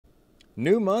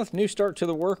New month, new start to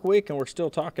the work week, and we're still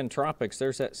talking tropics.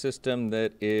 There's that system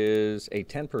that is a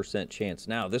 10% chance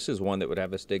now. This is one that would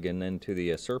have us digging into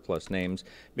the surplus names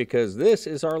because this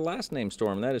is our last named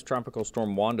storm. That is Tropical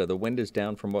Storm Wanda. The wind is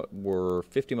down from what were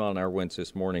 50-mile-an-hour winds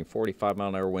this morning,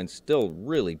 45-mile-an-hour winds, still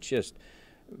really just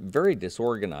very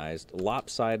disorganized,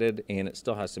 lopsided, and it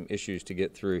still has some issues to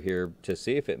get through here to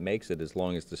see if it makes it as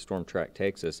long as the storm track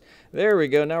takes us. There we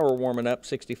go. Now we're warming up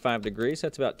 65 degrees.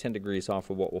 That's about 10 degrees off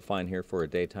of what we'll find here for a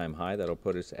daytime high. That'll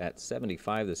put us at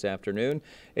 75 this afternoon.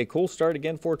 A cool start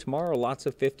again for tomorrow. Lots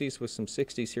of 50s with some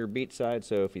 60s here beachside.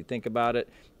 So if you think about it,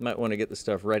 you might want to get the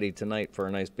stuff ready tonight for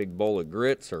a nice big bowl of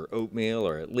grits or oatmeal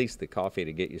or at least the coffee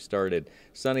to get you started.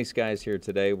 Sunny skies here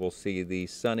today. We'll see the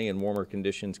sunny and warmer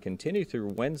conditions continue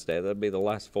through Wednesday. That'll be the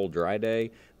last full dry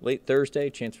day. Late Thursday,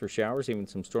 chance for showers, even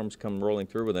some storms come rolling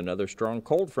through with another strong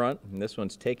cold front. And this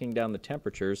one's taking down the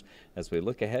temperatures as we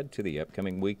look ahead to the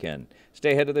upcoming weekend.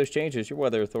 Stay ahead of those changes. Your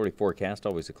Weather Authority forecast,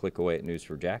 always a click away at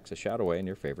News4JAX, a shot away in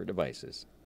your favorite devices.